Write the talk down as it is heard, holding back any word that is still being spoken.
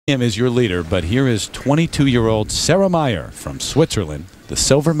Him is your leader, but here is 22-year-old Sarah Meier from Switzerland, the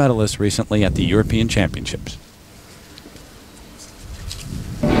silver medalist recently at the European Championships.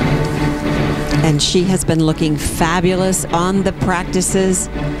 And she has been looking fabulous on the practices.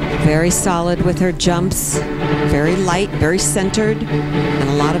 Very solid with her jumps. Very light, very centered, and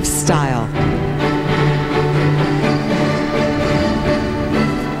a lot of style.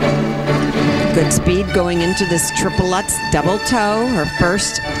 Good speed going into this triple Lutz double toe, her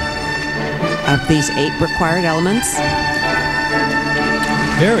first of these 8 required elements.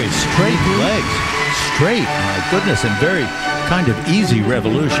 Very straight legs. Straight, my goodness, and very kind of easy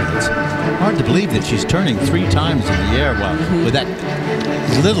revolution. It's hard to believe that she's turning 3 times in the air with that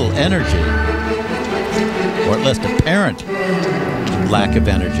little energy, or at least apparent lack of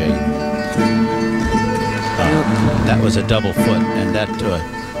energy. That was a double foot, and that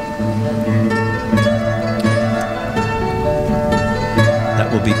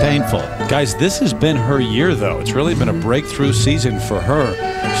will be painful. Guys, this has been her year, though. It's really been a breakthrough season for her.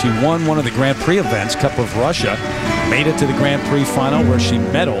 She won one of the Grand Prix events, Cup of Russia, made it to the Grand Prix final where she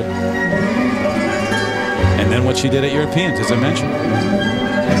medaled, and then what she did at Europeans, as I mentioned.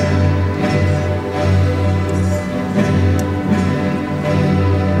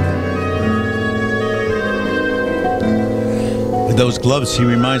 Those gloves, she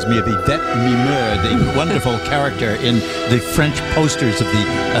reminds me of Yvette Meier, the wonderful character in the French posters of the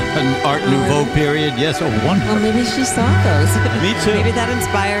Art Nouveau period. Yes, wonderful. Well, maybe she saw those. Me too. Maybe that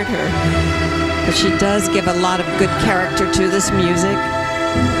inspired her. But she does give a lot of good character to this music.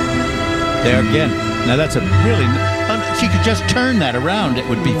 There again. Now that's a really... she could just turn that around. It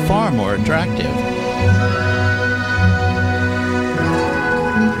would be far more attractive.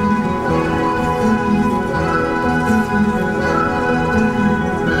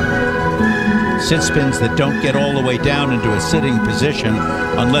 Sit spins that don't get all the way down into a sitting position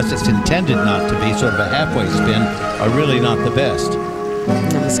unless it's intended not to be, sort of a halfway spin, are really not the best.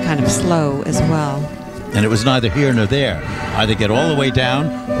 It was kind of slow as well. And it was neither here nor there. Either get all the way down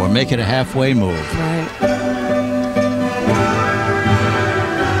or make it a halfway move. Right.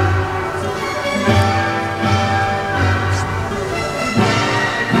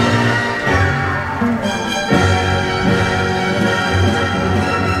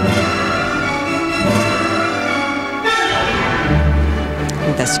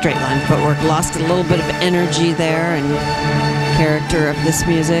 The straight line footwork lost a little bit of energy there and character of this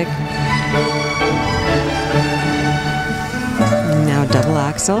music. Now double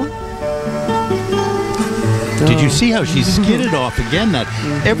axel. Did you see how she skidded off again? That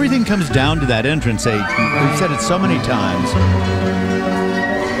everything comes down to that entrance age. We've said it so many times.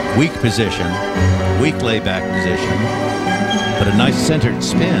 Weak position, weak layback position, but a nice centered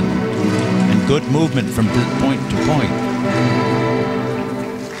spin and good movement from point to point.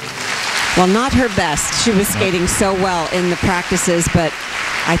 Well, not her best. She was skating so well in the practices, but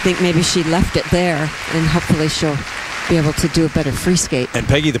I think maybe she left it there, and hopefully she'll be able to do a better free skate. And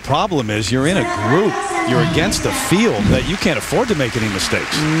Peggy, the problem is you're in a group. You're against a field that you can't afford to make any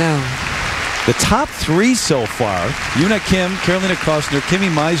mistakes. No. The top 3 so far, Yuna Kim, Carolina Kostner, Kimmy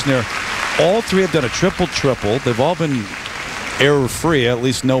Meisner, all 3 have done a triple-triple. They've all been error-free, at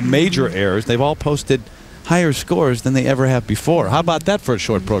least no major errors. They've all posted higher scores than they ever have before. How about that for a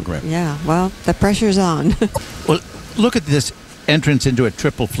short program? Yeah, well, the pressure's on. Well, look at this entrance into a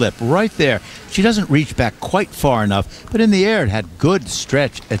triple flip right there. She doesn't reach back quite far enough, but in the air it had good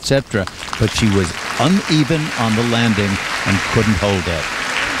stretch, etc. But she was uneven on the landing and couldn't hold it.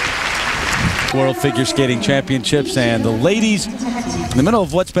 World Figure Skating Championships, and the ladies in the middle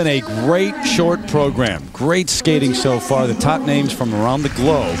of what's been a great short program. Great skating so far. The top names from around the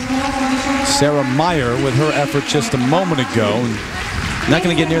globe. Sarah Meier with her effort just a moment ago. And not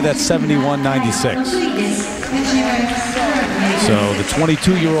going to get near that 71.96. So the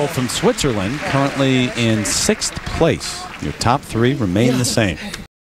 22-year-old from Switzerland currently in 6th place. Your top 3 remain the same.